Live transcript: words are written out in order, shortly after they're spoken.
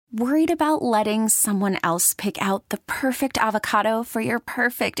Worried about letting someone else pick out the perfect avocado for your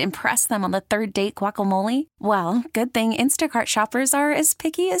perfect impress them on the third date guacamole? Well, good thing Instacart shoppers are as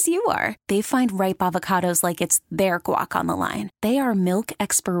picky as you are. They find ripe avocados like it's their guac on the line. They are milk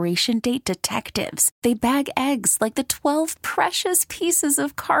expiration date detectives. They bag eggs like the 12 precious pieces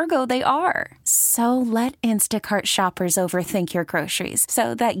of cargo they are. So let Instacart shoppers overthink your groceries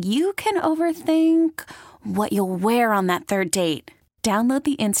so that you can overthink what you'll wear on that third date. Download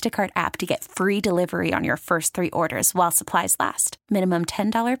the Instacart app to get free delivery on your first 3 orders while supplies last. Minimum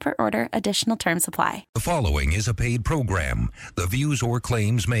 $10 per order. Additional terms apply. The following is a paid program. The views or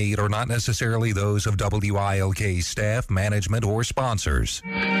claims made are not necessarily those of WILK staff, management, or sponsors.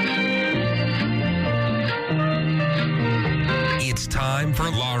 It's time for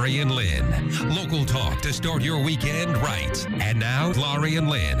Laurie and Lynn. Local talk to start your weekend right. And now, Laurie and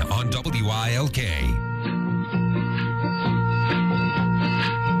Lynn on WILK.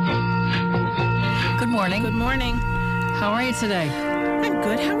 Good morning. Good morning. How are you today? I'm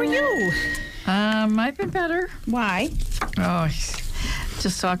good. How are you? I've been better. Why? Oh,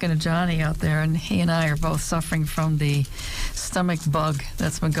 just talking to Johnny out there, and he and I are both suffering from the stomach bug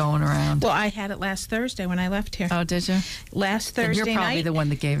that's been going around. Well, I had it last Thursday when I left here. Oh, did you? Last Thursday night. You're probably night, the one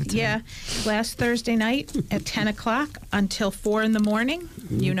that gave it to me. Yeah. Last Thursday night at 10 o'clock until 4 in the morning.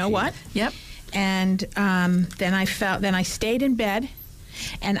 You know what? Yep. And then I stayed in bed.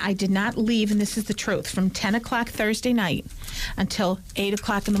 And I did not leave, and this is the truth, from 10 o'clock Thursday night until 8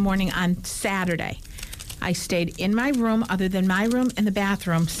 o'clock in the morning on Saturday. I stayed in my room, other than my room and the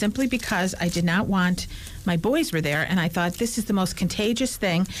bathroom, simply because I did not want, my boys were there, and I thought this is the most contagious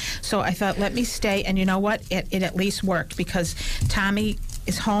thing. So I thought, let me stay, and you know what? It at least worked, because Tommy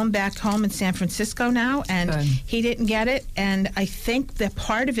is back home in San Francisco now, and Good. He didn't get it. And I think that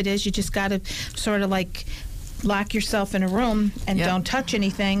part of it is you just got to sort of like lock yourself in a room and don't touch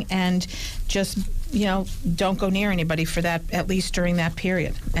anything, and just, don't go near anybody for that, at least during that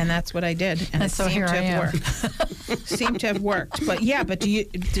period. And that's what I did. And it so seemed here to I have am. worked. Seemed to have worked. But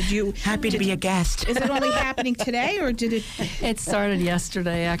did you Happy to be a guest. Is it only happening today, or did it? It started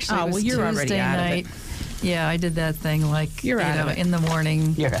yesterday, actually. Oh, It was well, you're already Tuesday out of night. it. Yeah, I did that thing You're out of it. in the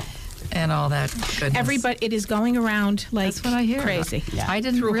morning. Yeah. And all that goodness. Everybody, it is going around like That's what I hear. crazy. Yeah. I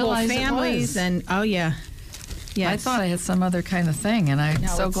didn't Through realize whole families it was. and yes. I thought I had some other kind of thing, and I'm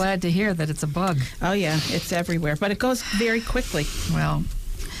so it's- glad to hear that it's a bug. Oh yeah, it's everywhere, but it goes very quickly. Well,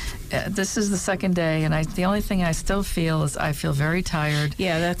 this is the second day, and the only thing I still feel is I feel very tired.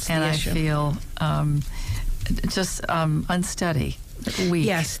 Yeah, that's and the issue. I feel just unsteady, weak.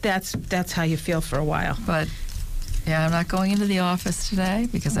 Yes, that's how you feel for a while. But yeah, I'm not going into the office today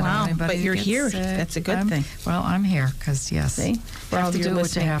because I don't want anybody but to you're get here. sick. That's a good thing. Well, I'm here because See? you For all have to your do what you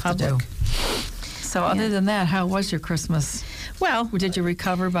listening have public. to do. So other than that, how was your Christmas? Well, Did you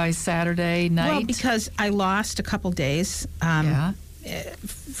recover by Saturday night? Well, because I lost a couple days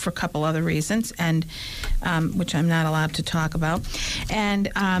for a couple other reasons, and which I'm not allowed to talk about, and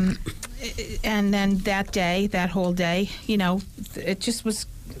then that whole day, it just was.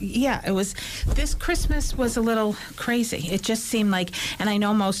 Yeah, it was. This Christmas was a little crazy. It just seemed like, and I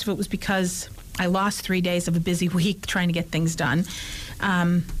know most of it was because I lost 3 days of a busy week trying to get things done.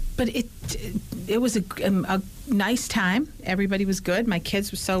 But it was a nice time. Everybody was good. My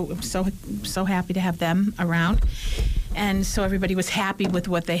kids were so happy to have them around, and so everybody was happy with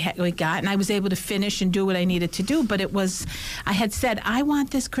what we got. And I was able to finish and do what I needed to do. But I had said I want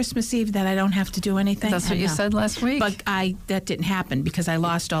this Christmas Eve that I don't have to do anything. That's what you said last week. But that didn't happen because I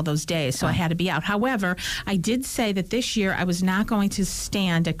lost all those days, so I had to be out. However, I did say that this year I was not going to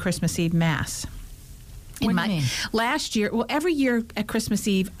stand at Christmas Eve Mass. What do you mean? Last year, every year at Christmas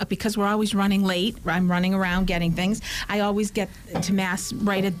Eve, because we're always running late, I'm running around getting things, I always get to Mass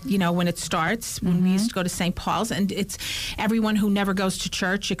right at, when it starts, when we used to go to St. Paul's, and it's everyone who never goes to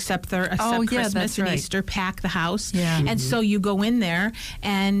church except Christmas that's and right. Easter pack the house. Yeah. And so you go in there,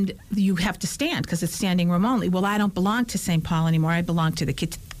 and you have to stand, because it's standing room only. Well, I don't belong to St. Paul anymore. I belong to the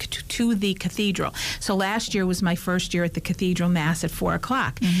cathedral. So last year was my first year at the cathedral Mass at 4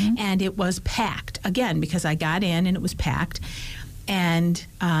 o'clock, and it was packed again because I got in and it was packed. And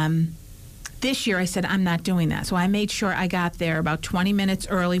this year I said I'm not doing that, so I made sure I got there about 20 minutes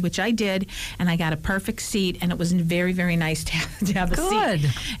early, which I did, and I got a perfect seat, and it was very, very nice to have a Good.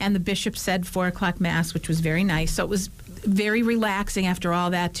 seat. And the bishop said 4 o'clock Mass, which was very nice. So it was very relaxing after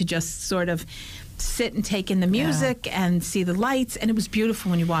all that to just sort of sit and take in the music and see the lights. And it was beautiful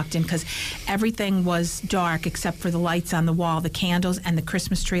when you walked in because everything was dark except for the lights on the wall, the candles, and the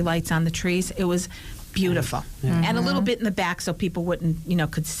Christmas tree lights on the trees. It was beautiful. And a little bit in the back so people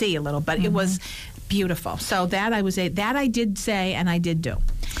wouldn't, could see a little, but it was beautiful. So that I did say and I did do.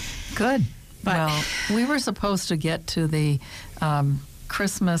 Good. But well, we were supposed to get to the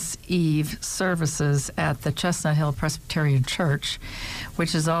Christmas Eve services at the Chestnut Hill Presbyterian Church,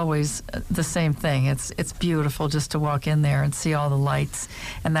 which is always the same thing. It's beautiful just to walk in there and see all the lights.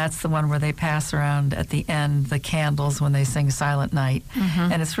 And that's the one where they pass around at the end the candles when they sing Silent Night.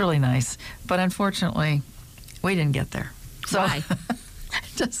 Mm-hmm. And it's really nice. But unfortunately, we didn't get there. So why?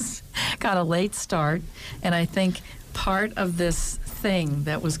 Just got a late start. And I think part of this thing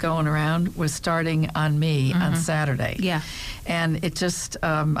that was going around was starting on me on Saturday. Yeah. And it just,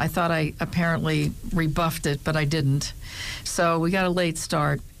 I thought I apparently rebuffed it, but I didn't. So we got a late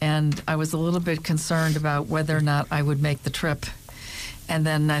start, and I was a little bit concerned about whether or not I would make the trip. And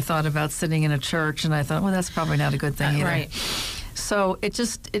then I thought about sitting in a church, and I thought, well, that's probably not a good thing either. Right. So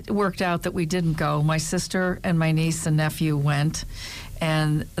it worked out that we didn't go. My sister and my niece and nephew went,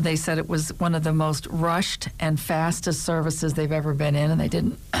 and they said it was one of the most rushed and fastest services they've ever been in, and they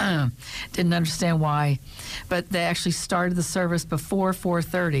didn't understand why. But they actually started the service before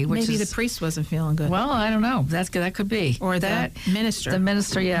 4:30, which maybe is, the priest wasn't feeling good. well, I don't know. That could be. Or that the minister. The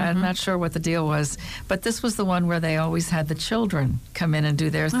minister, yeah. I'm not sure what the deal was. But this was the one where they always had the children come in and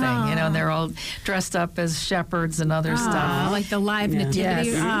do their thing, and they're all dressed up as shepherds and other stuff. Like the live nativity.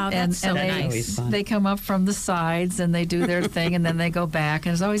 Yes. Oh, that's so nice. They come up from the sides and they do their thing, and then they go back,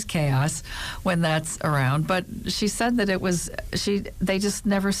 and there's always chaos when that's around. But she said that it was they just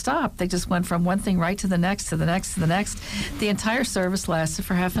never stopped. They just went from one thing right to the next, to the next, to the next. The entire service lasted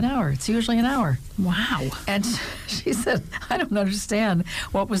for half an hour. It's usually an hour. Wow. And she said, I don't understand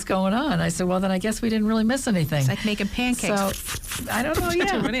what was going on. I said, well, then I guess we didn't really miss anything. It's like making pancakes. So, I don't know,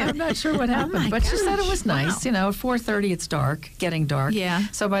 yeah. I'm not sure what happened. But she said it was nice. Wow. At 4:30 it's dark, getting dark. Yeah.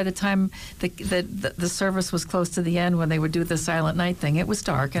 So by the time the service was close to the end, when they would do the Silent Night thing, it was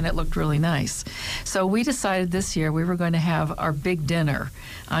dark and it looked really nice. So we decided this year we were going to have our big dinner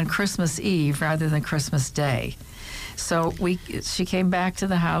on Christmas Eve rather than Christmas Day. So she came back to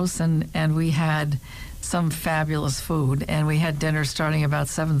the house, and we had some fabulous food, and we had dinner starting about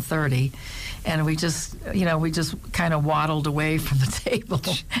 7:30, and we just kind of waddled away from the table.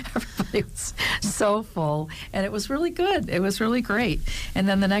 Everybody was so full, and it was really good. It was really great. And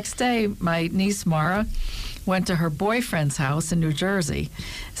then the next day, my niece Mara went to her boyfriend's house in New Jersey.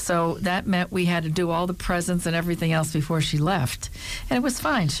 So that meant we had to do all the presents and everything else before she left. And it was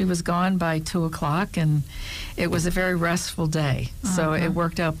fine. She was gone by 2 o'clock, and it was a very restful day. So it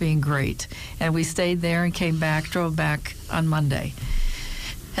worked out being great. And we stayed there and came back, drove back on Monday.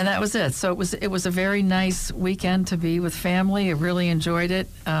 And that was it. So it was a very nice weekend to be with family. I really enjoyed it.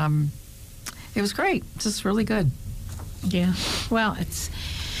 It was great. Just really good. Yeah. Well,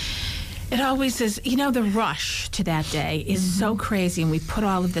 it always is, the rush to that day is so crazy, and we put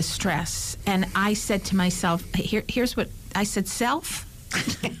all of the stress. And I said to myself, here's what I said, self,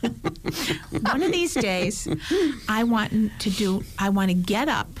 one of these days, I want to get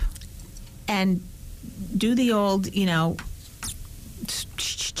up and do the old,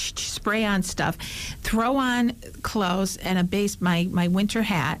 spray on stuff, throw on clothes and my winter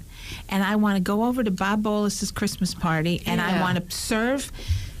hat, and I want to go over to Bob Bolas's Christmas party, and I want to serve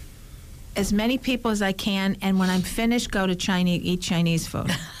as many people as I can, and when I'm finished, go to eat Chinese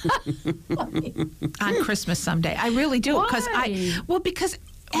food on Christmas someday. I really do. Because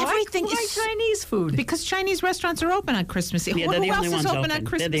everything Why is Chinese food. Because Chinese restaurants are open on Christmas Eve. Yeah, Who else is open on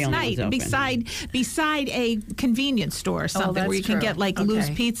Christmas night beside a convenience store or something where you can get loose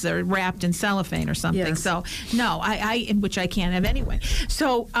pizza wrapped in cellophane or something? Yes. So no, which I can't have anyway.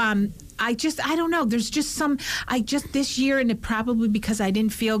 So I don't know. There's just this year, and it probably because I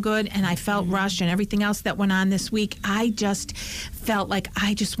didn't feel good and I felt rushed and everything else that went on this week, I just felt like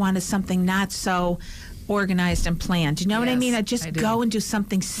I just wanted something not so organized and planned. You know what I mean? I just go and do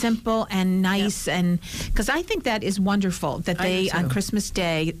something simple and nice, and because I think that is wonderful that they, on Christmas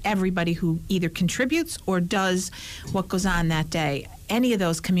Day, everybody who either contributes or does what goes on that day, any of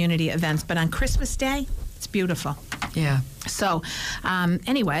those community events, but on Christmas Day, it's beautiful. Yeah. So,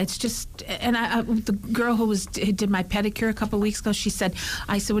 anyway, it's just, and the girl who did my pedicure a couple of weeks ago, I said,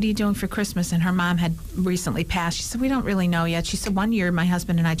 what are you doing for Christmas? And her mom had recently passed. She said, we don't really know yet. She said, one year my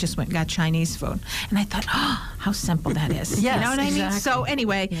husband and I just went and got Chinese food. And I thought, how simple that is. Yes, you know what I mean? So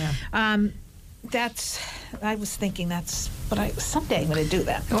anyway, I was thinking someday I'm going to do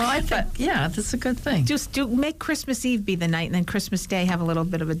that. Well, I think, that's a good thing. Just make Christmas Eve be the night, and then Christmas Day have a little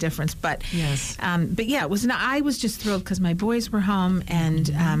bit of a difference. But yes, it was not. I was just thrilled because my boys were home,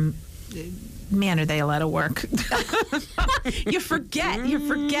 and man, are they a lot of work. You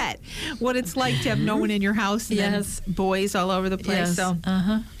forget what it's like to have no one in your house, and then boys all over the place. Yes. So,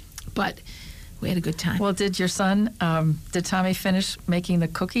 but we had a good time. Well, did your son, did Tommy finish making the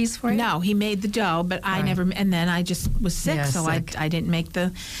cookies for you? No, he made the dough, but I never, and then I just was sick, Yeah, so sick. I didn't make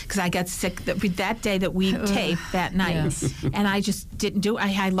because I got sick that day that we taped that night, Yes. and I just didn't do it.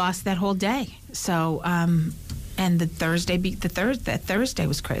 I lost that whole day. So, and the Thursday, that Thursday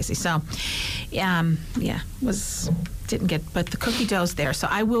was crazy. So, didn't get, but the cookie dough's there, so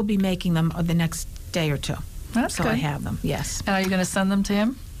I will be making them the next day or two. That's so good. I have them, yes. And are you going to send them to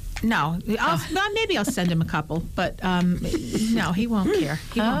him? No, well, maybe I'll send him a couple, but no, he won't care.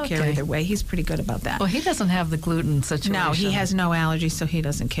 He won't care either way. He's pretty good about that. Well, he doesn't have the gluten situation. No, he has no allergy, so he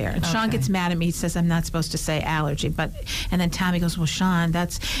doesn't care. And Sean gets mad at me. He says I'm not supposed to say allergy, and then Tommy goes, well, Sean,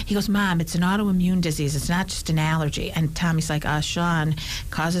 he goes, Mom, it's an autoimmune disease. It's not just an allergy. And Tommy's like, Sean,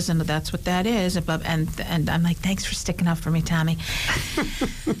 causes, and that's what that is. And I'm like, thanks for sticking up for me, Tommy.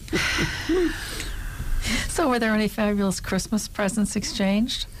 So were there any fabulous Christmas presents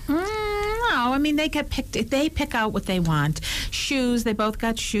exchanged? No, I mean they pick out what they want. Shoes, they both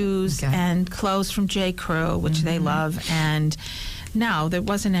got shoes, and clothes from J. Crew, which they love. And no, there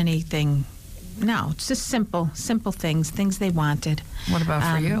wasn't anything. No, it's just simple things they wanted. What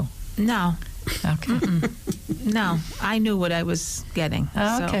about for you? No. Okay. No, I knew what I was getting.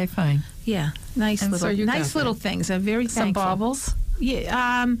 Okay, fine. Yeah, nice And so you got little that. things. I'm very Some thankful. baubles?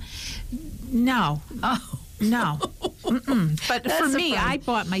 Yeah. No. Oh. No. But That's for me, surprising. I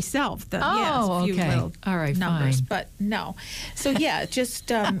bought myself a few okay. little All right, numbers, fine. but no. So yeah,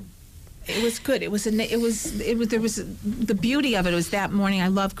 just it was good. There was the beauty of it was that morning. I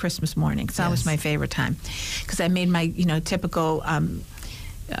love Christmas mornings. That was my favorite time because I made my typical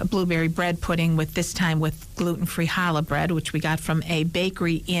blueberry bread pudding this time with gluten-free challah bread, which we got from a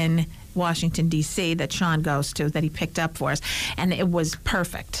bakery in Washington, D.C. that Sean goes to, that he picked up for us, and it was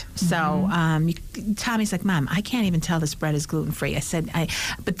perfect. So Tommy's like, Mom, I can't even tell this bread is gluten-free. I said,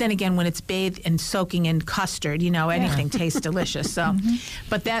 but then again, when it's bathed and soaking in custard, anything tastes delicious. So,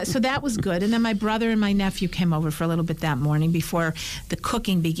 but that was good. And then my brother and my nephew came over for a little bit that morning before the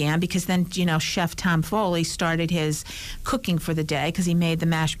cooking began, because then, Chef Tom Foley started his cooking for the day because he made the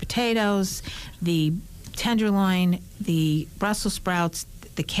mashed potatoes, the tenderloin, the Brussels sprouts,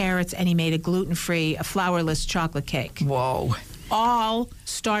 the carrots, and he made a gluten-free, a flourless chocolate cake. Whoa. All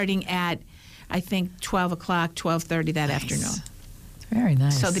starting at, I think, 12 o'clock, 12:30 that afternoon. It's very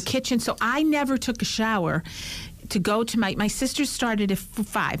nice. So the kitchen, so I never took a shower to go to my sister started at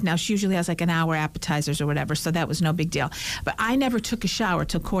 5. Now, she usually has like an hour appetizers or whatever, so that was no big deal. But I never took a shower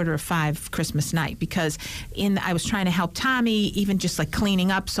till 4:45 Christmas night because I was trying to help Tommy, even just like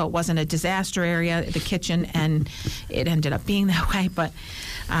cleaning up so it wasn't a disaster area, the kitchen, and it ended up being that way. But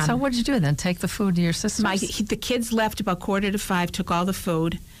so what did you do then? Take the food to your sisters? the kids left about 4:45, took all the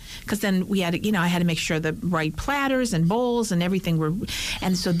food. Because then we had to, I had to make sure the right platters and bowls and everything were,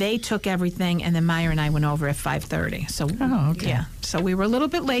 and so they took everything, and then Meyer and I went over at 5:30. So, yeah. So we were a little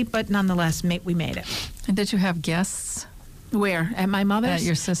bit late, but nonetheless, we made it. And did you have guests? Where? At my mother's? At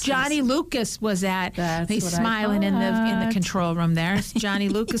your sister's? Johnny Lucas was at. He's what I smiling in the thought. control room there. Johnny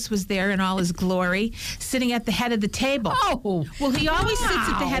Lucas was there in all his glory, sitting at the head of the table. Oh, well, he always sits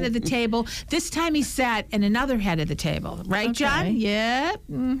at the head of the table. This time he sat at another head of the table, right, John? Yeah.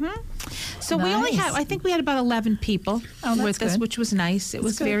 So we only had, I think we had about 11 people with us, which was nice. It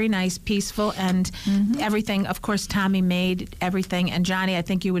was very nice, peaceful, and everything. Of course, Tommy made everything, and Johnny, I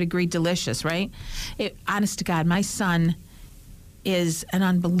think you would agree, delicious, right? Honest to God, my son is an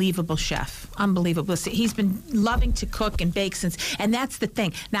unbelievable chef. Unbelievable. He's been loving to cook and bake and that's the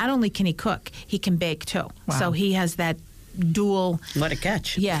thing. Not only can he cook, he can bake too. Wow. So he has that dual. What a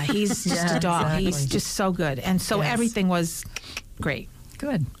catch. Yeah, he's just a dog. Exactly. He's just so good. And so everything was great.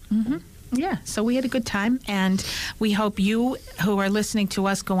 good. Yeah, so we had a good time, and we hope you who are listening to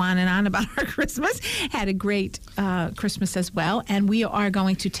us go on and on about our Christmas had a great Christmas as well. And we are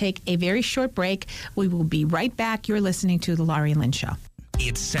going to take a very short break. We will be right back. You're listening to The Laurie and Lynn Show.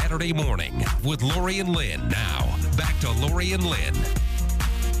 It's Saturday morning with Laurie and Lynn. Now, back to Laurie and Lynn.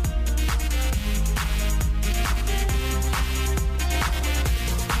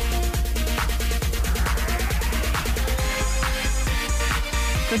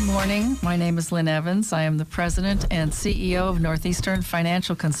 Good morning. My name is Lynn Evans. I am the president and CEO of Northeastern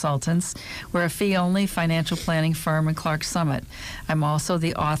Financial Consultants. We're a fee-only financial planning firm in Clark Summit. I'm also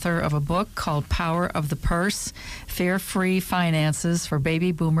the author of a book called Power of the Purse, Fear-Free Finances for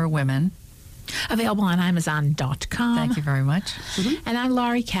Baby Boomer Women. Available on Amazon.com. Thank you very much. And I'm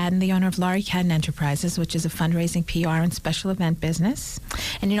Laurie Cadden, the owner of Laurie Cadden Enterprises, which is a fundraising, PR, and special event business.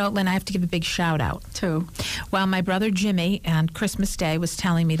 And you know what, Lynn, I have to give a big shout out too. Well, my brother Jimmy on Christmas Day was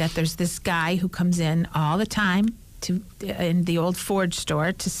telling me that there's this guy who comes in all the time in the old Ford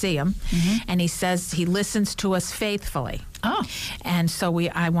store to see him, and he says he listens to us faithfully. Oh. And so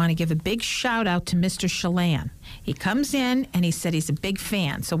I want to give a big shout out to Mr. Chelan. He comes in and he said he's a big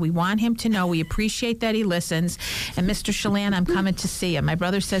fan. So we want him to know we appreciate that he listens. And Mr. Chelan, I'm coming to see him. My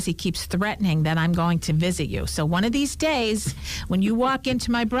brother says he keeps threatening that I'm going to visit you. So one of these days, when you walk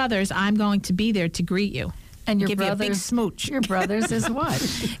into my brother's, I'm going to be there to greet you. And your give you a big smooch. Your brother's is what?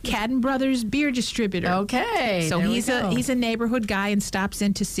 Cadden Brothers beer distributor. Okay. So he's a neighborhood guy and stops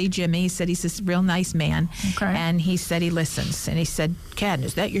in to see Jimmy. He said he's this real nice man. Okay. And he said he listens. And he said, Cadden,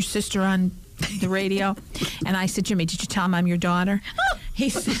 is that your sister on the radio? And I said, Jimmy, did you tell him I'm your daughter? He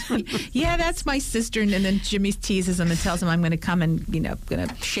said, yeah, that's my sister. And then Jimmy teases him and tells him I'm going to come and, going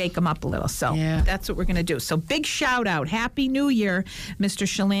to shake him up a little. So that's what we're going to do. So big shout out. Happy New Year, Mr.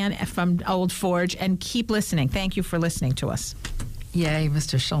 Chelan from Old Forge. And keep listening. Thank you for listening to us. Yay,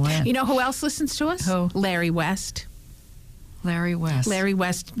 Mr. Chelan. You know who else listens to us? Who? Larry West. Larry West. Larry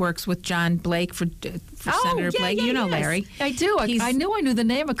West works with John Blake for Senator Blake. Yeah, you know yes. Larry. I do. I knew the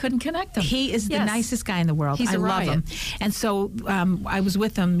name. I couldn't connect him. He is the nicest guy in the world. He's I love him. And so I was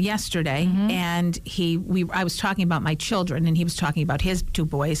with him yesterday, and I was talking about my children, and he was talking about his two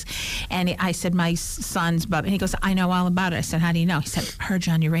boys. And I said, my son's Bub. And he goes, I know all about it. I said, how do you know? He said, heard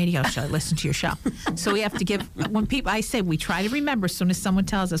you on your radio show. Listen to your show. So we have to give, when people, I say, we try to remember as soon as someone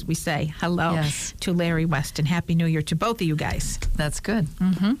tells us, we say hello to Larry West and Happy New Year to both of you guys. That's good.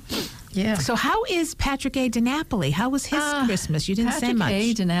 Yeah. So how is Patrick A. DiNapoli? How was his Christmas? You didn't say much.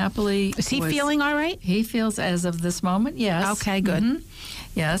 Patrick A. DiNapoli. Is he feeling all right? He feels, as of this moment, yes. Okay, good.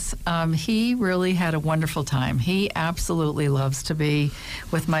 Yes. He really had a wonderful time. He absolutely loves to be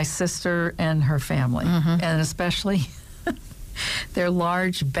with my sister and her family, and especially their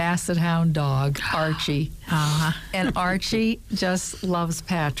large basset hound dog, Archie. And Archie just loves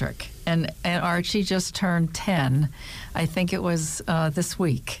Patrick. And Archie just turned 10. I think it was this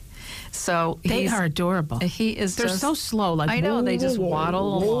week. So they are adorable. They're so slow. Like, I know, they just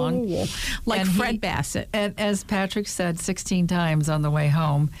waddle along. Like Fred Bassett. And as Patrick said 16 times on the way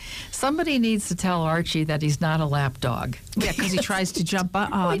home, somebody needs to tell Archie that he's not a lap dog. Yeah, because he tries to jump up.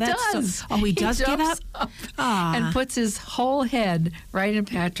 Oh, he does. He does get up? And puts his whole head right in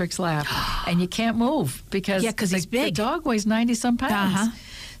Patrick's lap. And you can't move because he's big. The dog weighs 90-some pounds.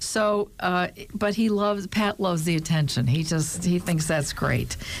 So, but Pat loves the attention. He thinks that's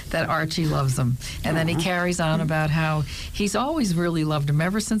great, that Archie loves him. And then he carries on about how he's always really loved him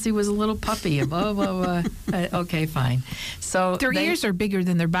ever since he was a little puppy. Blah, blah, blah. Okay, fine. So their ears are bigger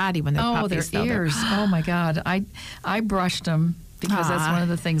than their body when they're puppies. Their ears. Oh, my God. I brushed him because that's one of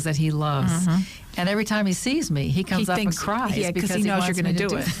the things that he loves. And every time he sees me, he comes up and cries. Yeah, because he knows you're going to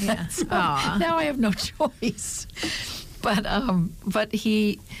do it. Yeah. So now I have no choice. But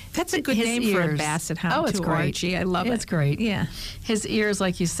he... That's a good name for a basset hound. Oh, it's too, great. Archie. I love it. It's great. Yeah. His ears,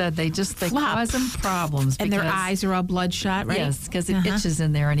 like you said, they cause him problems. And their eyes are all bloodshot, right? Yes, because it itches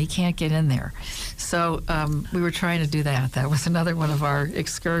in there and he can't get in there. So we were trying to do that. That was another one of our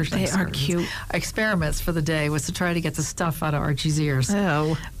excursions. They are cute. Experiments for the day was to try to get the stuff out of Archie's ears.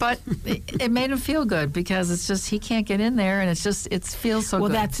 Oh. But it made him feel good because it's just he can't get in there and it feels so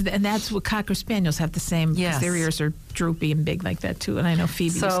good. Well, that's what Cocker Spaniels have the same. Yes. Their ears are droopy and big like that too. And I know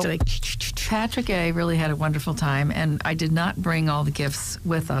Phoebe used to like... Patrick A. really had a wonderful time, and I did not bring all the gifts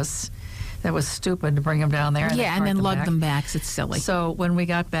with us. That was stupid to bring them down there. And then lug them back. It's silly. So when we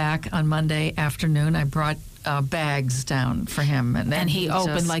got back on Monday afternoon, I brought bags down for him. And he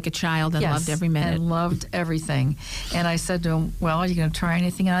opened like a child and loved every minute. And loved everything. And I said to him, well, are you going to try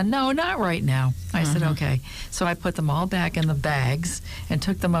anything on? No, not right now. I said, okay. So I put them all back in the bags and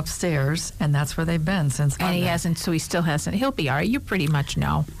took them upstairs, and that's where they've been since Monday. And he still hasn't. He'll be all right. You pretty much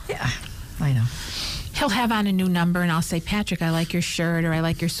know. Yeah, I know. He'll have on a new number, and I'll say, Patrick, I like your shirt or I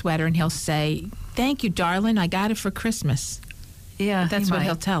like your sweater, and he'll say, thank you, darling. I got it for Christmas. Yeah, that's what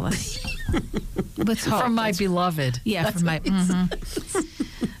he'll tell us. Let's hope. From my beloved. Yeah, that's from my.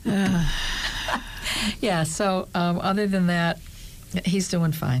 Yeah. So other than that, he's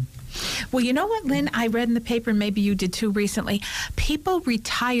doing fine. Well, you know what, Lynn? I read in the paper, and maybe you did too recently, people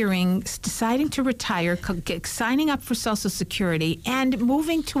deciding to retire, signing up for Social Security, and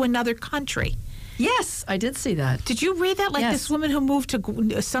moving to another country. Yes, I did see that. Did you read that? Like this woman who moved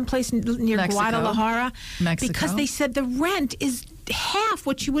to someplace near Guadalajara? Mexico. Because they said the rent is half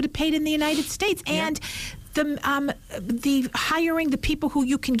what you would have paid in the United States. And the hiring the people who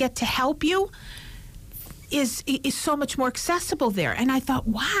you can get to help you is so much more accessible there. And I thought,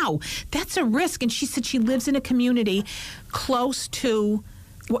 wow, that's a risk. And she said she lives in a community close to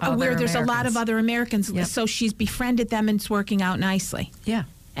where there's a lot of other Americans. Yep. So she's befriended them and it's working out nicely. Yeah.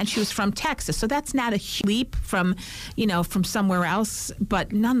 and she was from Texas. So that's not a leap from, from somewhere else,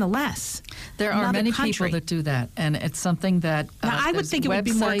 but nonetheless. There are many people that do that, and it's something that... Now, I would think it would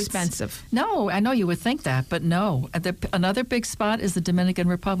be more expensive. No, I know you would think that, but no. Another big spot is the Dominican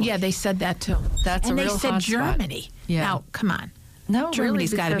Republic. Yeah, they said that too. That's a real hot spot. And they said Germany. Yeah. Now, come on. No,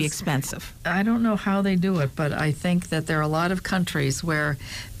 Germany's really, got to be expensive. I don't know how they do it, but I think that there are a lot of countries where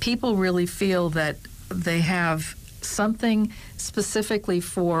people really feel that they have something specifically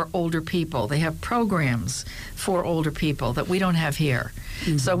for older people. They have programs for older people that we don't have here.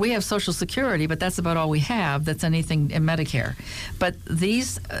 Mm-hmm. So we have Social Security, but that's about all we have that's anything in Medicare. But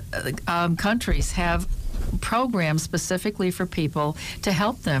these countries have programs specifically for people to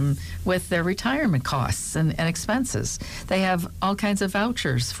help them with their retirement costs and expenses. They have all kinds of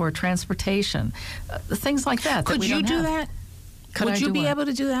vouchers for transportation, things like that. Could you do that? Would you be able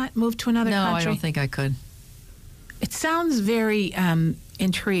to do that? Move to another country? No, I don't think I could. It sounds very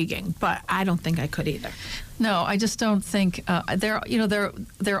intriguing, but I don't think I could either. No, I just don't think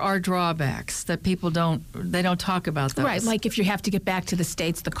there are drawbacks that people don't talk about those. Right, like if you have to get back to the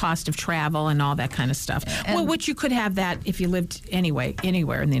States, the cost of travel and all that kind of stuff. Well, which you could have that if you lived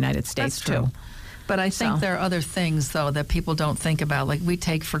anywhere in the United States too. But I think there are other things, though, that people don't think about. Like we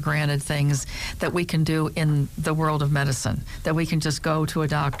take for granted things that we can do in the world of medicine, that we can just go to a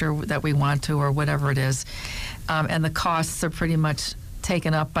doctor that we want to or whatever it is. And the costs are pretty much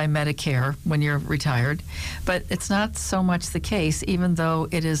taken up by Medicare when you're retired. But it's not so much the case, even though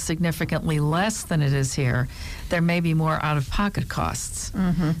it is significantly less than it is here. There may be more out-of-pocket costs.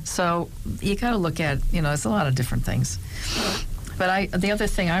 Mm-hmm. So you got to look at, it's a lot of different things. But the other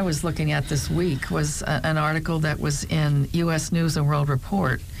thing I was looking at this week was an article that was in U.S. News and World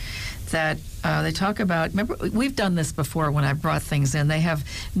Report that they talk about. Remember, we've done this before when I brought things in. They have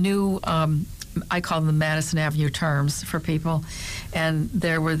new, I call them Madison Avenue terms for people. And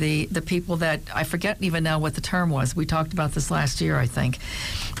there were the people that, I forget even now what the term was. We talked about this last year, I think,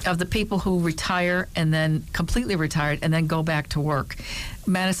 of the people who retire and then completely retired and then go back to work.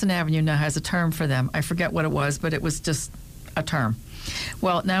 Madison Avenue now has a term for them. I forget what it was, but it was just a term.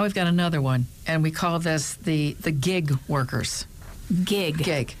 Well, now we've got another one, and we call this the gig workers.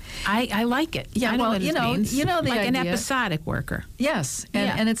 Gig. I like it. Yeah, I know well, what it means. the like idea. An episodic worker. Yes,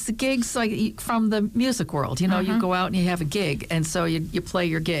 and it's the gigs like from the music world. You go out and you have a gig, and so you play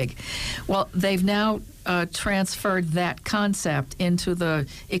your gig. Well, they've now transferred that concept into the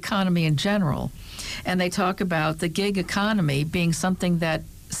economy in general, and they talk about the gig economy being something that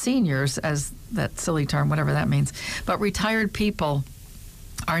seniors, as that silly term, whatever that means, but retired people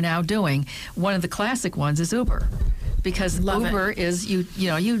are now doing. One of the classic ones is Uber, because Uber is you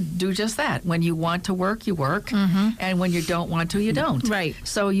do just that. When you want to work, you work, and when you don't want to, you don't. Right.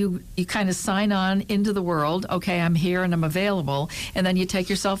 So you kind of sign on into the world. Okay, I'm here and I'm available, and then you take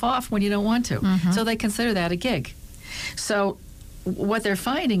yourself off when you don't want to. So they consider that a gig. So what they're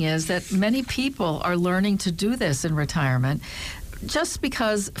finding is that many people are learning to do this in retirement. Just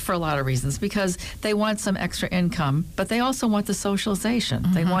because, for a lot of reasons, because they want some extra income, but they also want the socialization.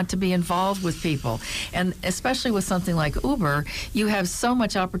 They want to be involved with people. And especially with something like Uber, you have so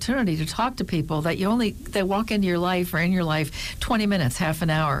much opportunity to talk to people that they walk into your life or in your life 20 minutes, half an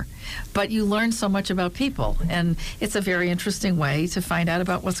hour. But you learn so much about people, and it's a very interesting way to find out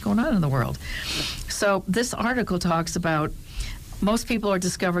about what's going on in the world. So this article talks about most people are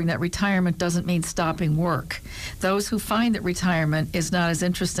discovering that retirement doesn't mean stopping work. Those who find that retirement is not as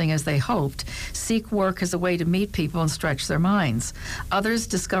interesting as they hoped seek work as a way to meet people and stretch their minds. Others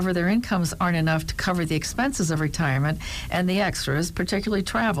discover their incomes aren't enough to cover the expenses of retirement and the extras, particularly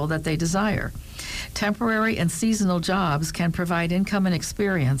travel, that they desire. Temporary and seasonal jobs can provide income and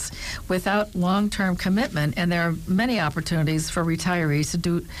experience without long-term commitment, and there are many opportunities for retirees to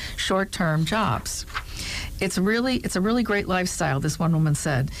do short-term jobs. It's a really great lifestyle, this one woman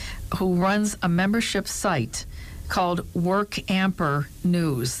said, who runs a membership site called WorkAmper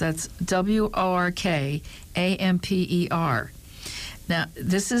News. That's WORKAMPER. Now,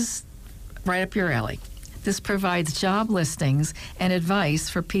 this is right up your alley. This provides job listings and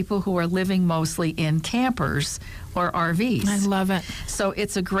advice for people who are living mostly in campers or RVs. I love it. So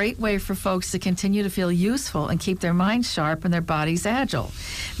it's a great way for folks to continue to feel useful and keep their minds sharp and their bodies agile.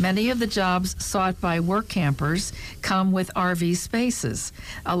 Many of the jobs sought by work campers come with RV spaces.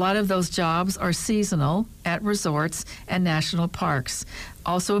 A lot of those jobs are seasonal at resorts and national parks.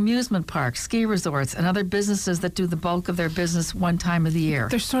 Also amusement parks, ski resorts, and other businesses that do the bulk of their business one time of the year.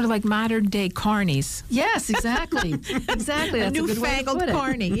 They're sort of like modern-day carnies. Yes, exactly. Exactly. That's a good way to put it.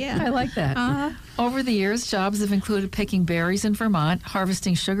 Carney, yeah. I like that. Over the years, jobs have included picking berries in Vermont,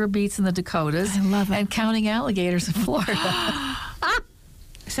 harvesting sugar beets in the Dakotas, I love it. and counting alligators in Florida.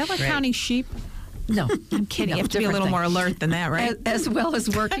 Is that like counting sheep? No. I'm kidding. No, you have to be a little more alert than that, right? As well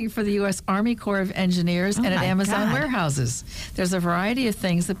as working for the U.S. Army Corps of Engineers and at Amazon warehouses. There's a variety of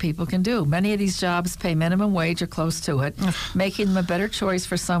things that people can do. Many of these jobs pay minimum wage or close to it, making them a better choice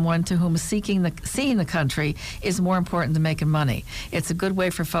for someone to whom seeing the country is more important than making money. It's a good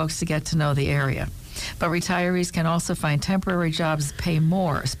way for folks to get to know the area. But retirees can also find temporary jobs that pay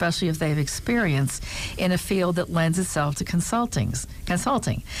more, especially if they have experience in a field that lends itself to consulting.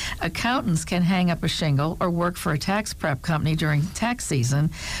 Accountants can hang up a shingle or work for a tax prep company during tax season,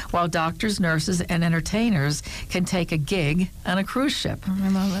 while doctors, nurses, and entertainers can take a gig on a cruise ship. I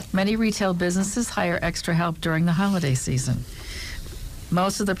love it. Many retail businesses hire extra help during the holiday season.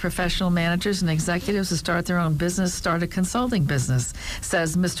 Most of the professional managers and executives who start their own business start a consulting business,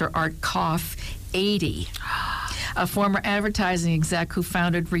 says Mr. Art Koff, 80, a former advertising exec who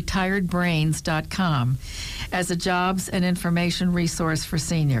founded retiredbrains.com as a jobs and information resource for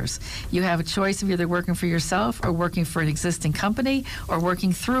seniors. You have a choice of either working for yourself or working for an existing company or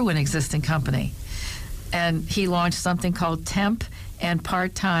working through an existing company. And he launched something called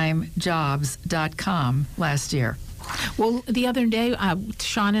tempandparttimejobs.com last year. Well, the other day,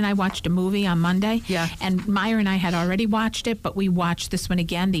 Sean and I watched a movie on Monday. Yeah. And Meyer and I had already watched it, but we watched this one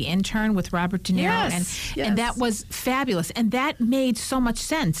again, The Intern with Robert De Niro. Yes. And that was fabulous. And that made so much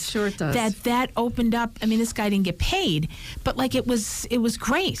sense. Sure it does. That opened up, I mean, this guy didn't get paid, but like it was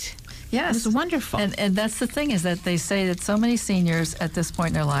great. Yes. It was wonderful. And that's the thing, is that they say that so many seniors at this point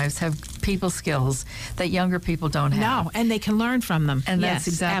in their lives have people skills that younger people don't have. No, and they can learn from them. And yes, that's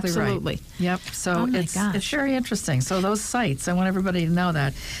exactly absolutely. right. Yep. So Oh my it's gosh. very interesting. So those sites, I want everybody to know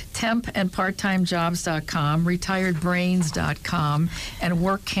that. Tempandparttimejobs.com, retiredbrains.com, and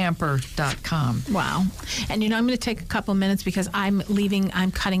workcamper.com. Wow. And, I'm going to take a couple minutes because I'm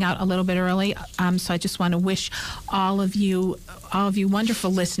cutting out a little bit early. So I just want to wish all of you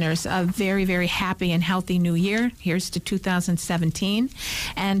wonderful listeners a very, very happy and healthy new year. Here's to 2017.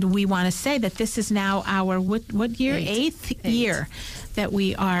 And we want to say that this is now our, what year? Eighth year that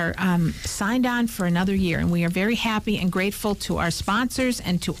we are signed on for another year. And we are very happy and grateful to our sponsors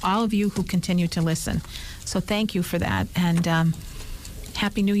and to all of you who continue to listen. So thank you for that. And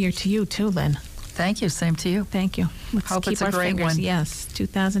Happy New Year to you, too, Lynn. Thank you. Same to you. Thank you. Let's Hope keep it's a our great fingers. one. Yes,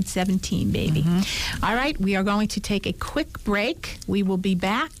 2017, baby. Mm-hmm. All right, we are going to take a quick break. We will be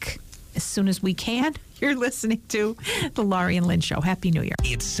back as soon as we can. You're listening to the Laurie and Lynn Show. Happy New Year.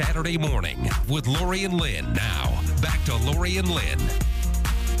 It's Saturday morning with Laurie and Lynn. Now, back to Laurie and Lynn.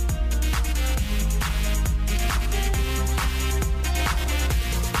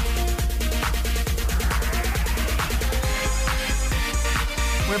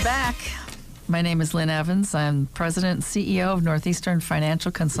 We're back. My name is Lynn Evans. I'm president and CEO of Northeastern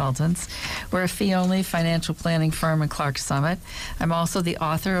Financial Consultants. We're a fee-only financial planning firm in Clark Summit. I'm also the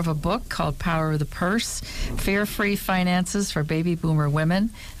author of a book called Power of the Purse, Fear-Free Finances for Baby Boomer Women,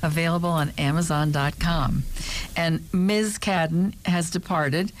 available on Amazon.com. And Ms. Cadden has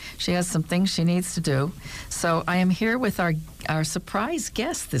departed. She has some things she needs to do. So I am here with our surprise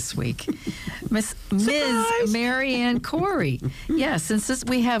guest this week, Ms. Mary Ann Corey. Yes, since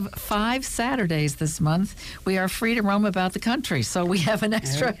we have 5 Saturdays this month, we are free to roam about the country. So we have an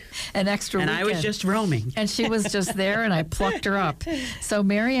extra And weekend. I was just roaming. And she was just there, and I plucked her up. So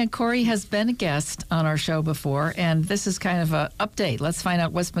Mary Ann Corey has been a guest on our show before, and this is kind of an update. Let's find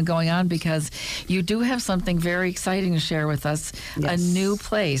out what's been going on, because you do have something very exciting to share with us, Yes. a new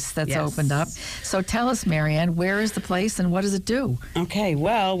place that's Yes. opened up. So tell us, Mary Ann, where is the place and what does it do? Okay,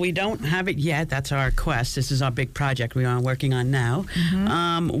 well, we don't have it yet. That's our quest. This is our big project we are working on now.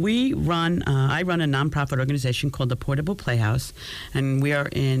 I run a nonprofit organization called the Portable Playhouse, and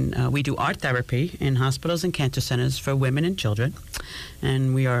we do art therapy in hospitals and cancer centers for women and children.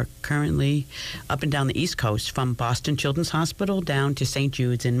 And we are currently up and down the East Coast, from Boston Children's Hospital down to St.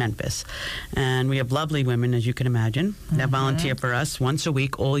 Jude's in Memphis. And we have lovely women, as you can imagine, that volunteer for us once a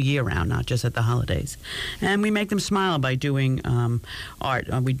week all year round, not just at the holidays. And we make them smile by doing art.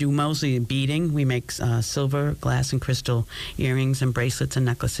 We do mostly beading. We make silver, glass, and crystal earrings and bracelets and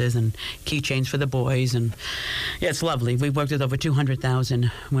necklaces and keychains for the boys. And yeah, it's lovely. We've worked with over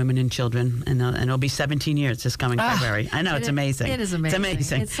 200,000 women and children, and it'll be 17 years this coming February. I know, it's amazing. It is amazing. It's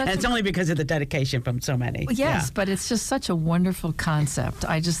amazing. It's such and it's only because of the dedication from so many. Yes, Yeah. but it's just such a wonderful concept.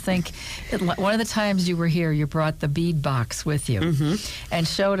 I just think one of the times you were here, you brought the bead box with you and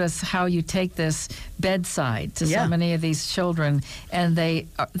showed us how you take this bedside to so many of these children, and they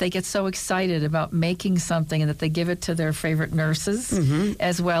get so excited about making something, and that they give it to their favorite nurses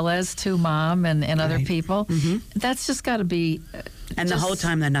as well as to mom and other people. That's just got to be And the whole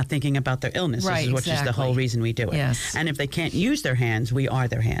time they're not thinking about their illness, which is the whole reason we do it. Yes. And if they can't use their hands, we are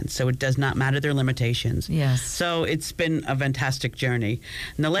their hands. So it does not matter their limitations. Yes. So it's been a fantastic journey.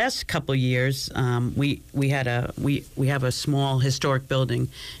 In the last couple of years, we have a small historic building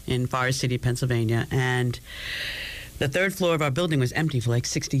in Forest City, Pennsylvania, and the third floor of our building was empty for like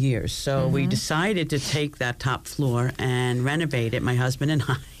 60 years. So we decided to take that top floor and renovate it, my husband and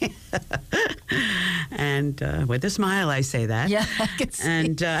I. And with a smile, I say that. Yeah, I can see.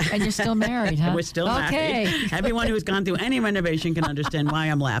 And you're still married, huh? We're still okay. married. Everyone who's gone through any renovation can understand why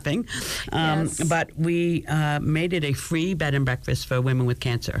I'm laughing. Yes. But we made it a free bed and breakfast for women with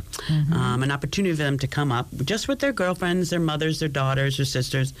cancer. An opportunity for them to come up just with their girlfriends, their mothers, their daughters, their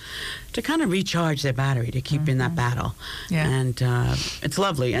sisters, to kind of recharge their battery, to keep in that battle. Yeah. And it's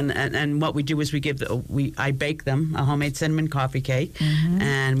lovely. And what we do is I bake them a homemade cinnamon coffee cake,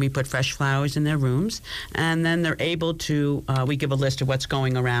 and we put fresh flowers in their rooms, and then they're able to, we give a list of what's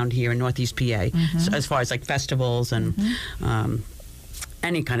going around here in Northeast PA, so as far as like festivals and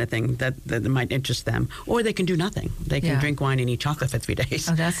any kind of thing that might interest them. Or they can do nothing. They can drink wine and eat chocolate for 3 days.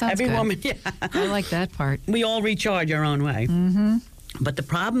 Oh, that sounds good. Woman, I like that part. We all recharge our own way. But the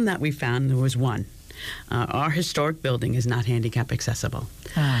problem that we found, there was one. Our historic building is not handicap accessible.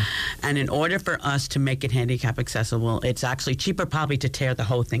 And in order for us to make it handicap accessible, it's actually cheaper probably to tear the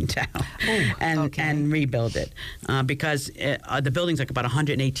whole thing down and rebuild it. Because the building's like about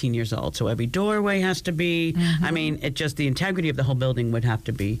 118 years old. So every doorway has to be, I mean, the integrity of the whole building would have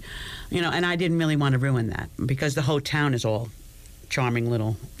to be, and I didn't really want to ruin that because the whole town is all charming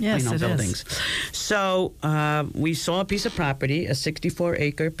little buildings. So we saw a piece of property, a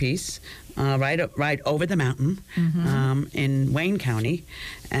 64-acre piece, right over the mountain in Wayne County,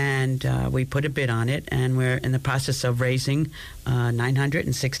 and we put a bid on it, and we're in the process of raising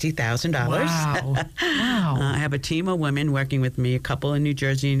 $960,000. Wow! Wow! I have a team of women working with me, a couple in New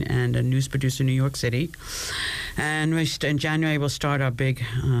Jersey and a news producer in New York City, and in January we'll start our big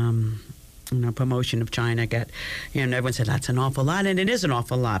promotion of China. Everyone said that's an awful lot, and it is an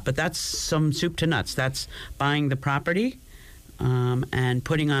awful lot, but that's some soup to nuts. That's buying the property and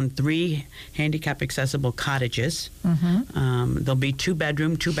putting on 3 handicap accessible cottages. There'll be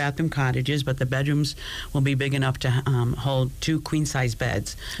 2-bedroom, 2-bathroom cottages, but the bedrooms will be big enough to hold 2 queen-size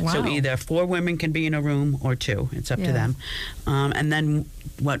beds. Wow. So either 4 women can be in a room or 2. It's up to them. And then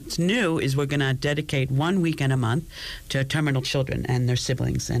what's new is we're going to dedicate 1 weekend a month to terminal children and their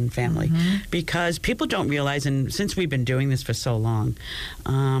siblings and family. Because people don't realize, and since we've been doing this for so long,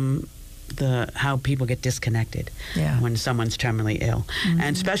 how people get disconnected when someone's terminally ill,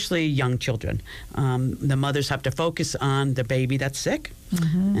 and especially young children. The mothers have to focus on the baby that's sick,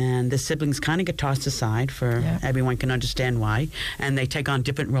 and the siblings kind of get tossed aside for everyone can understand why, and they take on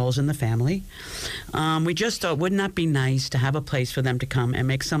different roles in the family. We just thought, wouldn't that be nice to have a place for them to come and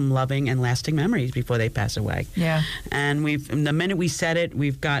make some loving and lasting memories before they pass away? And the minute we said it,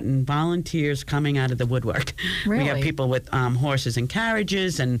 we've gotten volunteers coming out of the woodwork. Really? We have people with horses and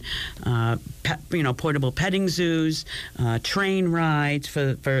carriages and portable petting zoos, train rides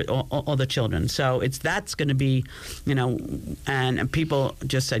for all the children. So that's going to be, and people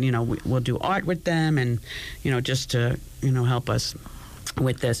just said, we'll do art with them, and just to help us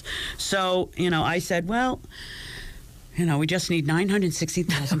with this. So I said, well, we just need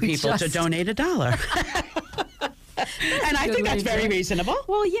 960,000 people to donate $1. And I think that's very reasonable.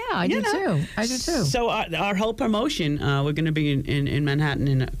 Well, yeah, I do too. I do too. So our whole promotion, we're going to be in Manhattan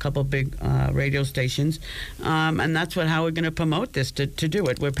in a couple of big radio stations, and that's how we're going to promote this to do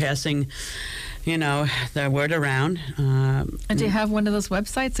it. We're passing, the word around. And do you have one of those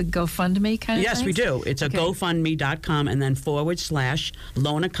websites, a GoFundMe kind of Yes, things? we do. It's a GoFundMe.com and then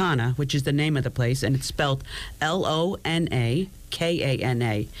 /Lonakana, which is the name of the place, and it's spelled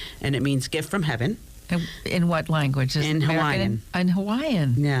Lonakana, and it means gift from heaven. In what language? In Hawaiian. In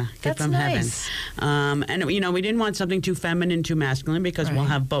Hawaiian. Yeah, that's from nice. Heaven. And we didn't want something too feminine, too masculine, because we'll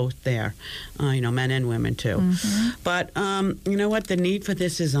have both there, men and women too. But you know what? The need for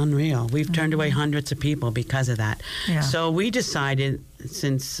this is unreal. We've turned away hundreds of people because of that. Yeah. So we decided,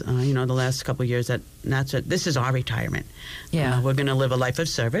 since the last couple of years, this is our retirement. Yeah, we're going to live a life of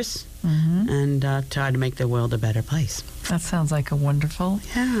service and try to make the world a better place. That sounds like a wonderful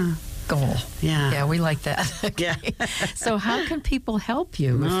goal. Yeah, we like that. Okay. Yeah. So how can people help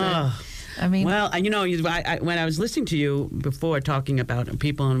you? Well, when I was listening to you before talking about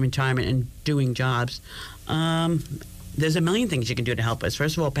people in retirement and doing jobs, there's a million things you can do to help us.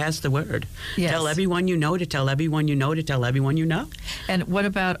 First of all, pass the word. Yes. Tell everyone you know to tell everyone you know to tell everyone you know. And what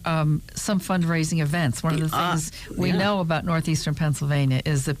about some fundraising events? One of the things we know about Northeastern Pennsylvania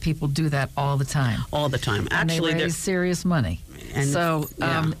is that people do that all the time. All the time. And Actually, they raise serious money. And so,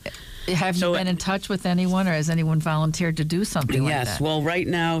 have you been in touch with anyone, or has anyone volunteered to do something like that? Yes. Well, right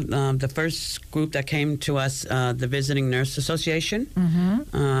now, the first group that came to us, the Visiting Nurse Association,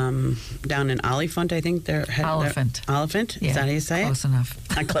 down in Oliphant, I think they're Oliphant. Oliphant. Yeah, is that how you say close it? enough.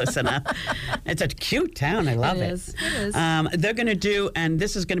 Close enough. It's a cute town. I love it. It is. They're going to do, and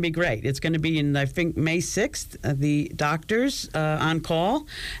this is going to be great. It's going to be in, I think, May 6th. The doctors on call,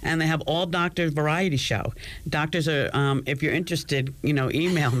 and they have all doctors variety show. Doctors are, if you're interested,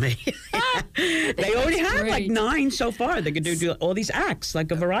 email me. They already have like 9 so far. They could do all these acts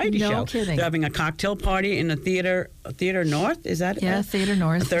like a variety show. No kidding. They're having a cocktail party in the Theater North. Is that Yeah, Theater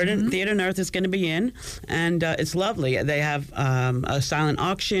North. Theater North is going to be in, and it's lovely. They have a silent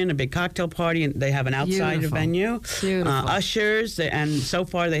auction, a big cocktail party, and they have an outside Beautiful. venue. Beautiful. Ushers, and so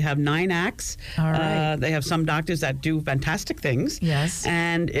far they have 9 acts. All right. They have some doctors that do fantastic things. Yes.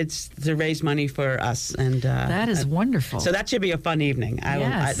 And it's to raise money for us. And That is wonderful. So that should be a fun evening.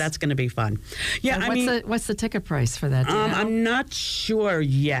 Yes. That's going to be fun. Yeah, And what's the ticket price for that? Do you know? I'm not sure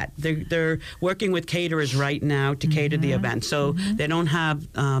yet. They're working with caterers right now to cater the event, so they don't have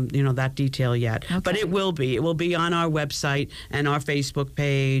that detail yet. Okay. But it will be. It will be on our website and our Facebook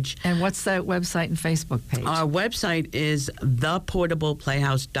page. And what's that website and Facebook page? Our website is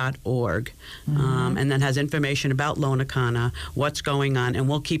theportableplayhouse.org, and that has information about Lonacana, what's going on, and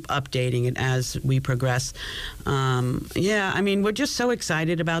we'll keep updating it as we progress. We're just so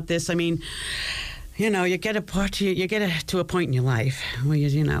excited about this. I mean, you get to a point in your life where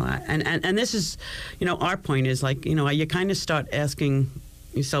and this is, our point is like, you kind of start asking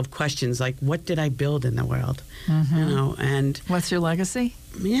yourself questions like, what did I build in the world? And what's your legacy?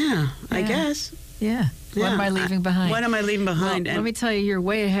 I guess. Yeah. What am I leaving behind? What am I leaving behind? Well, let me tell you, you're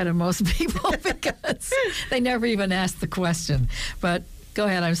way ahead of most people because they never even ask the question. But go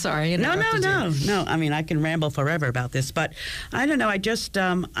ahead. I'm sorry. No. I mean, I can ramble forever about this, but I don't know. I just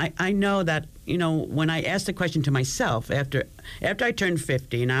I know that when I asked the question to myself after I turned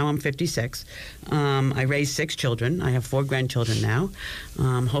 50, now I'm 56. I raised 6 children. I have 4 grandchildren now.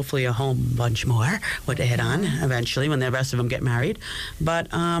 Hopefully, a whole bunch more would add on eventually when the rest of them get married. But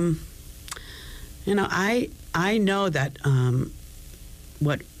I know that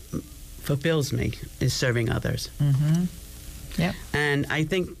what fulfills me is serving others. Mm-hmm. Yep. And I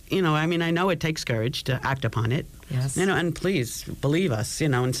think, I know it takes courage to act upon it. Yes. And please believe us,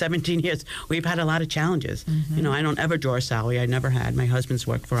 in 17 years, we've had a lot of challenges. I don't ever draw a salary. I never had. My husband's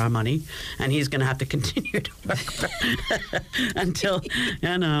worked for our money, and he's going to have to continue to work until,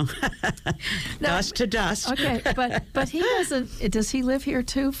 dust to dust. Okay, but he doesn't, does he live here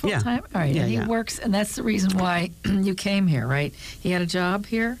too full time? All right, Yeah, and he works, and that's the reason why you came here, right? He had a job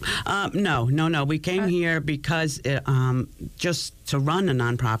here? No. We came here because just to run a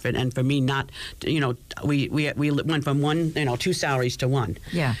nonprofit, and for me not, we went from 2 salaries to 1.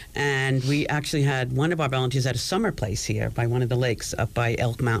 Yeah. And we actually had one of our volunteers at a summer place here by one of the lakes up by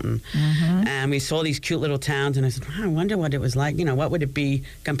Elk Mountain. And we saw these cute little towns, and I said, I wonder what it was like. What would it be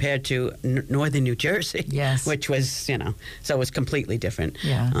compared to northern New Jersey? Yes. Which was, so it was completely different.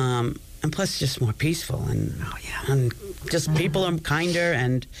 Yeah. And plus just more peaceful, and just people are kinder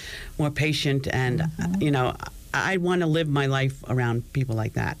and more patient, and I want to live my life around people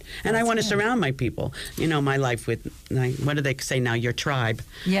like that. And I want to surround my people, my life with, what do they say now, your tribe.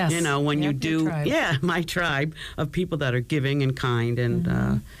 Yes. When you do, tribe. my tribe of people that are giving and kind.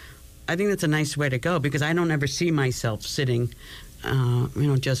 And I think that's a nice way to go, because I don't ever see myself sitting,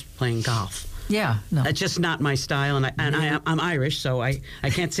 just playing golf. Yeah, no. It's just not my style, and I'm Irish, so I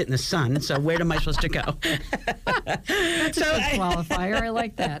can't sit in the sun. So where am I supposed to go? That's a good qualifier. I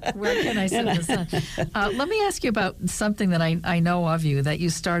like that. Where can I sit in the sun? Let me ask you about something that I know of you, that you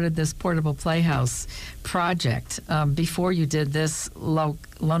started this Portable Playhouse project before you did this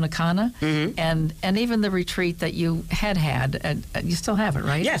Lonacana, and even the retreat that you had. You still have it,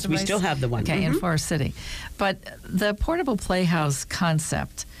 right? Yes, we still have the one. Okay, in Forest City. But the Portable Playhouse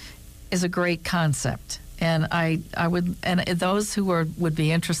concept is a great concept, and I would, and those who would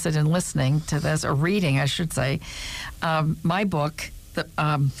be interested in listening to this, or reading, I should say, my book.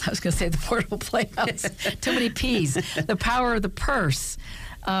 I was going to say the Portable Playhouse. Too many P's. The Power of the Purse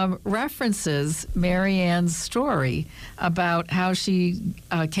references Marianne's story about how she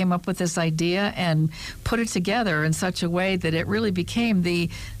came up with this idea and put it together in such a way that it really became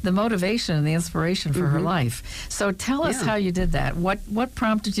the motivation and the inspiration for her life. So tell us how you did that. What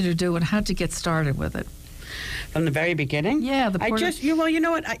prompted you to do it? How'd you get started with it? From the very beginning? Yeah. You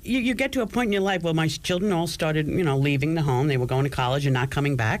know what? You get to a point in your life where my children all started, leaving the home. They were going to college and not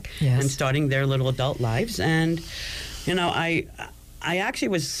coming back, and starting their little adult lives. And, I actually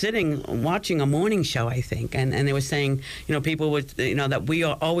was sitting watching a morning show, I think, and they were saying, people would, that we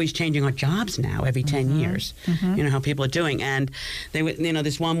are always changing our jobs now every 10 years. How people are doing. And they would,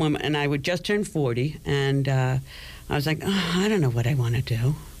 this one woman, and I would just turn 40, and I was like, I don't know what I want to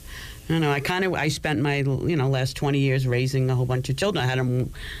do. I spent my, last 20 years raising a whole bunch of children. I had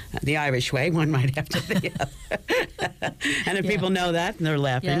them the Irish way, one right after the other. And if people know that, they're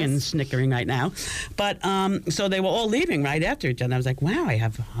laughing and snickering right now. But, so they were all leaving right after each other. I was like, wow, I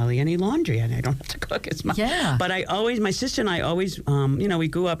have hardly any laundry, and I don't have to cook as much. Yeah. But my sister and I always, we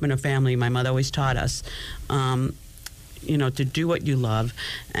grew up in a family. My mother always taught us, to do what you love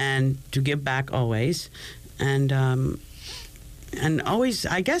and to give back always. And always,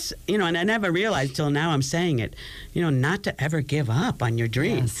 I guess, and I never realized till now I'm saying it, not to ever give up on your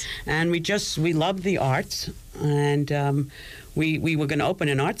dreams. Yes. And we loved the arts, and we were going to open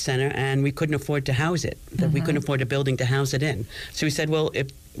an art center, and we couldn't afford to house it. We couldn't afford a building to house it in. So we said, well, if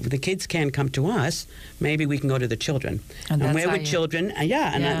the kids can't come to us, maybe we can go to the children. And where would children,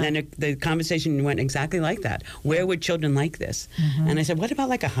 then the conversation went exactly like that. Where would children like this? And I said, what about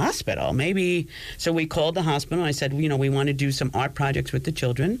like a hospital? Maybe, so we called the hospital, and I said, we want to do some art projects with the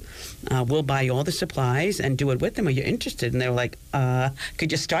children. We'll buy all the supplies and do it with them. Are you interested? And they were like,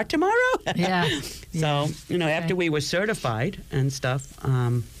 could you start tomorrow? So, after we were certified and stuff,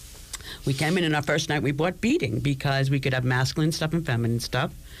 we came in, and our first night we bought beading because we could have masculine stuff and feminine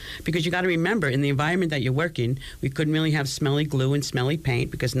stuff. Because you got to remember, in the environment that you work in, we couldn't really have smelly glue and smelly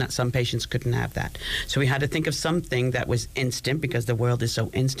paint because some patients couldn't have that. So we had to think of something that was instant, because the world is so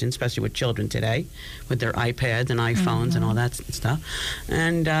instant, especially with children today, with their iPads and iPhones and all that stuff.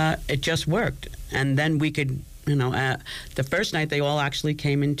 And it just worked. And then we could... the first night they all actually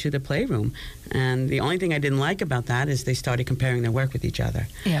came into the playroom, and the only thing I didn't like about that is they started comparing their work with each other.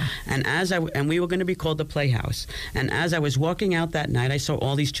 Yeah. And we were going to be called the Playhouse. And as I was walking out that night, I saw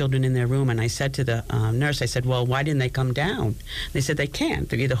all these children in their room, and I said to the nurse, I said, well, why didn't they come down? They said they can't.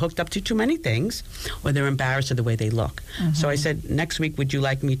 They're either hooked up to too many things, or they're embarrassed of the way they look. So I said, next week, would you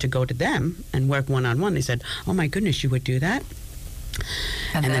like me to go to them and work one-on-one? They said, oh my goodness, you would do that?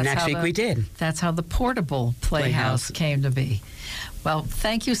 And the next week we did. That's how the portable playhouse came to be. Well,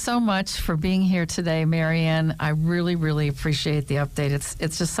 thank you so much for being here today, Marianne. I really, really appreciate the update.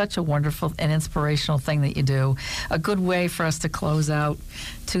 It's just such a wonderful and inspirational thing that you do. A good way for us to close out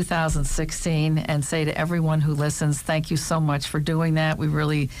 2016 and say to everyone who listens, thank you so much for doing that. We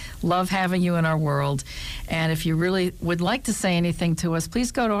really love having you in our world. And if you really would like to say anything to us,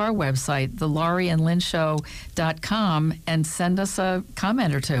 please go to our website, thelaurie.com, and send us a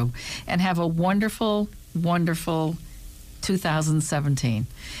comment or two. And have a wonderful, wonderful 2017.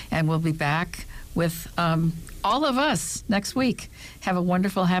 And we'll be back with all of us next week. Have a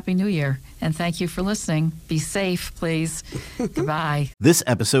wonderful, happy new year. And thank you for listening. Be safe, please. Goodbye. This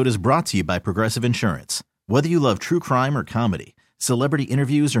episode is brought to you by Progressive Insurance. Whether you love true crime or comedy, celebrity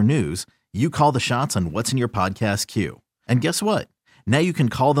interviews or news, you call the shots on what's in your podcast queue. And guess what? Now you can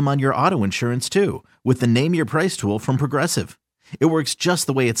call them on your auto insurance too, with the Name Your Price tool from Progressive. It works just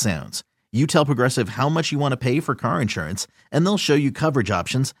the way it sounds. You tell Progressive how much you want to pay for car insurance, and they'll show you coverage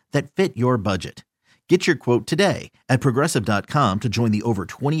options that fit your budget. Get your quote today at Progressive.com to join the over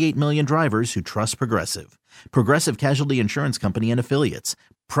 28 million drivers who trust Progressive. Progressive Casualty Insurance Company and Affiliates.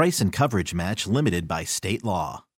 Price and coverage match limited by state law.